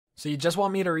So you just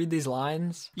want me to read these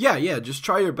lines? Yeah, just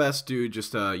try your best, dude.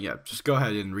 Just go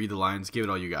ahead and read the lines. Give it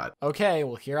all you got. Okay,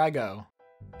 well, here I go.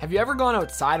 Have you ever gone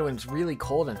outside when it's really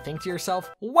cold and think to yourself,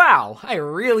 wow, I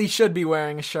really should be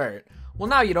wearing a shirt? Well,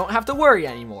 now you don't have to worry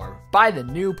anymore. Buy the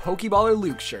new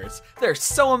PokeBallerLuke shirts. They're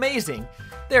so amazing.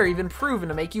 They're even proven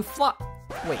to make you fly.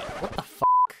 Wait, what the f***?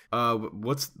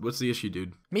 What's the issue,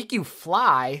 dude? Make you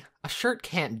fly? A shirt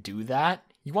can't do that.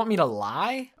 You want me to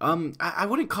lie? I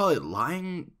wouldn't call it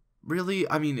lying, really.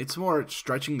 I mean, it's more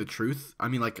stretching the truth. I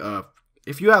mean, like,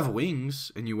 if you have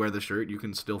wings and you wear the shirt, you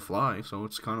can still fly. So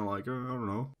it's kind of like, I don't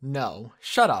know. No,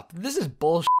 shut up. This is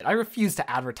bullshit. I refuse to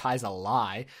advertise a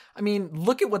lie. I mean,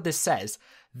 look at what this says.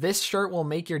 This shirt will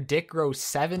make your dick grow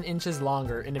 7 inches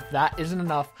longer, and if that isn't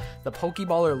enough, the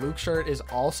PokeBallerLuke shirt is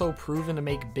also proven to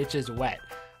make bitches wet.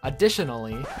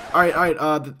 Additionally... Alright,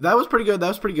 that was pretty good,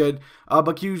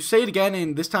 but can you say it again,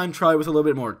 and this time try with a little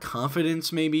bit more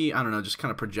confidence, maybe? I don't know, just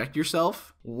kind of project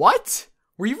yourself? What?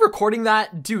 Were you recording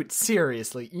that? Dude,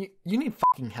 seriously, you need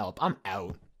fucking help. I'm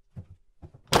out.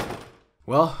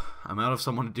 Well, I'm out of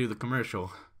someone to do the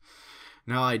commercial.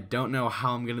 Now I don't know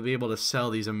how I'm going to be able to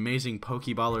sell these amazing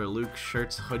PokeBallerLuke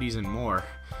shirts, hoodies, and more.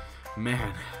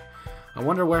 Man, I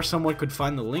wonder where someone could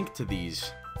find the link to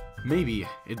these. Maybe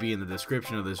it'd be in the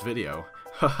description of this video.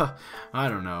 I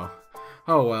don't know.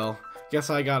 Oh well,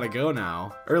 guess I gotta go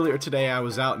now. Earlier today I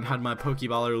was out and had my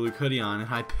PokeBallerLuke hoodie on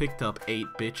and I picked up 8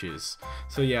 bitches.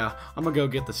 So yeah, I'm gonna go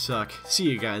get the suck. See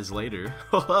you guys later.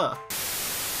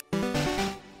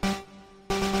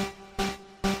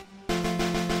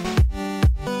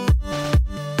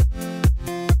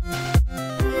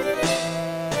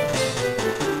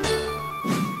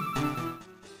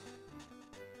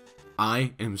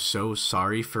 I am so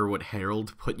sorry for what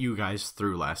Harold put you guys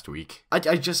through last week. I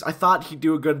thought he'd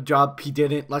do a good job. He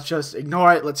didn't. Let's just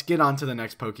ignore it. Let's get on to the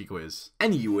next PokeQuiz.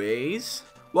 Anyways,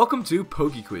 welcome to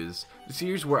PokeQuiz, the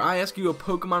series where I ask you a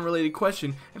Pokemon related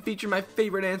question and feature my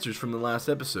favorite answers from the last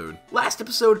episode. Last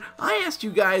episode, I asked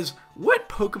you guys, what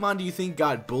Pokemon do you think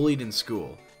got bullied in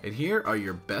school? And here are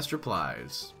your best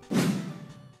replies.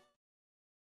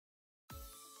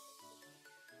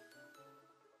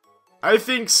 I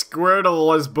think Squirtle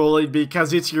was bullied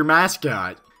because it's your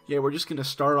mascot. Yeah, we're just gonna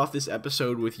start off this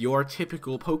episode with your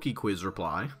typical PokeQuiz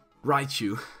reply.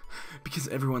 Raichu, because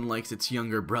everyone likes its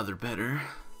younger brother better.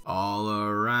 All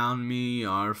around me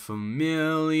are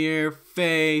familiar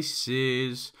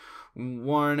faces,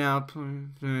 worn out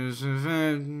familiar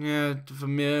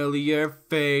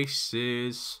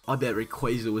faces. I bet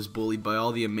Rayquaza was bullied by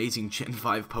all the amazing Gen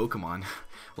 5 Pokemon,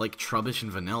 like Trubbish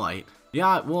and Vanillite.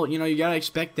 Yeah, well, you know, you gotta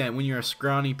expect that when you're a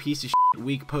scrawny piece of shit,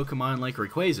 weak Pokemon like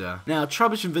Rayquaza. Now,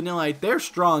 Trubbish and Vanillite, they're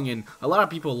strong, and a lot of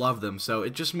people love them, so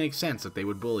it just makes sense that they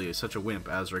would bully such a wimp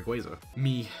as Rayquaza.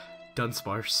 Me,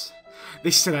 Dunsparce.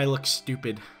 They said I look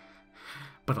stupid,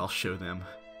 but I'll show them.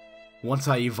 Once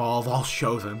I evolve, I'll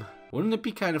show them. Wouldn't it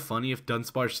be kind of funny if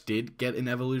Dunsparce did get an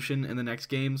evolution in the next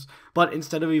games, but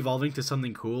instead of evolving to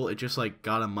something cool, it just, like,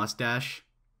 got a mustache?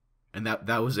 And that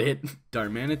was it.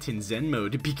 Darmanitan Zen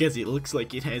mode because it looks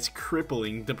like it has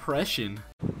crippling depression.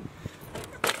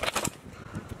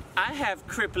 I have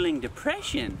crippling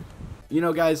depression. You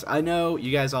know, guys, I know you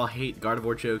guys all hate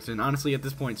Gardevoir jokes, and honestly at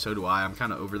this point so do I. I'm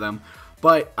kind of over them.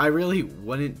 But I really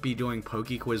wouldn't be doing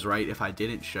PokeQuiz right if I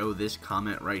didn't show this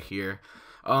comment right here.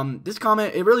 This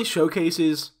comment, it really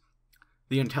showcases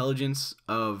the intelligence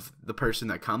of the person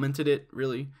that commented it,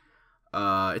 really.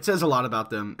 It says a lot about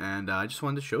them, and I just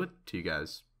wanted to show it to you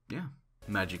guys. Yeah.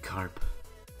 Magikarp.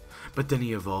 But then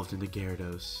he evolved into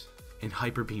Gyarados, and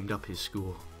hyper beamed up his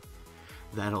school.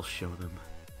 That'll show them.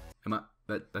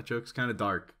 That joke's kind of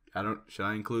dark. Should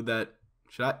I include that?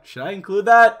 Should I include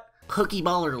that?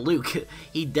 PokeBallerLuke,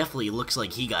 he definitely looks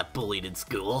like he got bullied in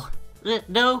school.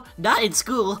 No, not in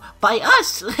school. By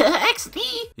us! XD!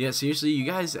 Yeah, seriously, you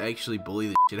guys actually bully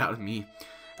the shit out of me.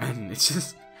 And it's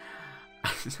just...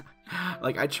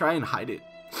 like, I try and hide it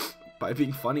by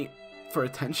being funny for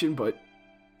attention, but...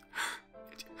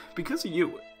 because of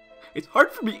you, it's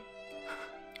hard for me...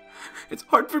 It's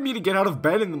hard for me to get out of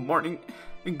bed in the morning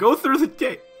and go through the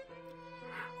day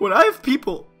when I have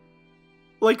people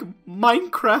like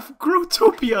Minecraft,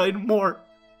 Growtopia, and more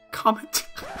comment.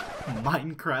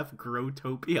 Minecraft,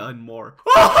 Growtopia, and more.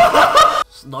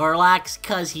 Snorlax,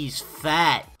 cause he's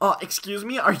fat. Excuse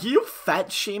me, are you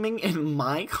fat shaming in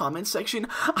my comment section?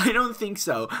 I don't think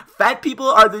so. Fat people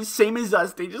are the same as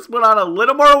us, they just put on a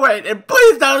little more weight, and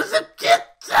please don't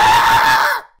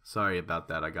Sorry about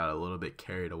that, I got a little bit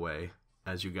carried away.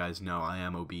 As you guys know, I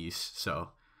am obese, so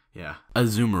Yeah.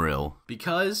 Azumarill.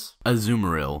 Because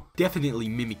Azumarill. Definitely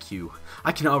Mimikyu.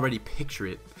 I can already picture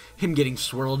it. Him getting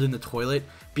swirled in the toilet,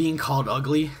 being called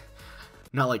ugly.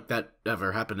 Not like that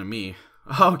ever happened to me.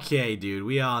 Okay, dude,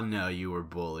 we all know you were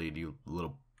bullied, you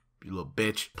little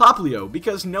bitch. Poplio,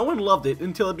 because no one loved it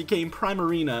until it became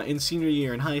Primarina in senior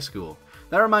year in high school.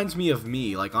 That reminds me of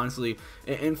me. Like, honestly,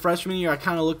 in freshman year, I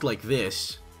kind of looked like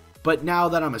this. But now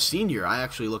that I'm a senior, I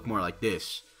actually look more like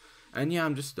this. And yeah,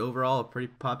 I'm just overall a pretty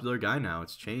popular guy now.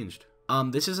 It's changed.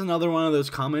 This is another one of those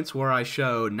comments where I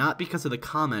show not because of the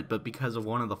comment, but because of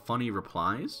one of the funny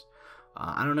replies.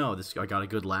 I don't know. I got a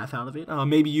good laugh out of it.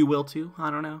 Maybe you will too.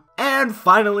 I don't know. And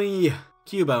finally,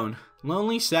 Cubone.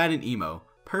 Lonely, sad, and emo.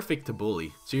 Perfect to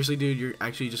bully. Seriously, dude, you're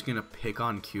actually just gonna pick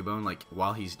on Cubone, like,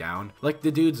 while he's down? Like,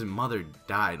 the dude's mother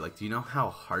died. Like, do you know how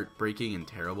heartbreaking and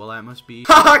terrible that must be?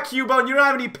 Haha, Cubone, you don't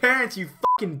have any parents, you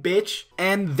fucking bitch!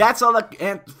 And that's all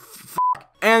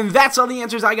And that's all the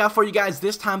answers I got for you guys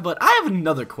this time, but I have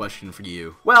another question for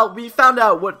you. Well, we found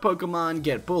out what Pokemon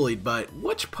get bullied, but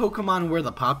which Pokemon were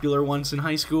the popular ones in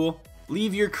high school?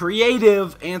 Leave your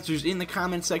creative answers in the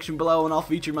comment section below, and I'll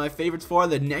feature my favorites for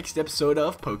the next episode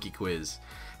of PokeQuiz.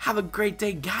 Have a great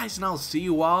day, guys, and I'll see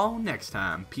you all next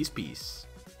time. Peace, peace.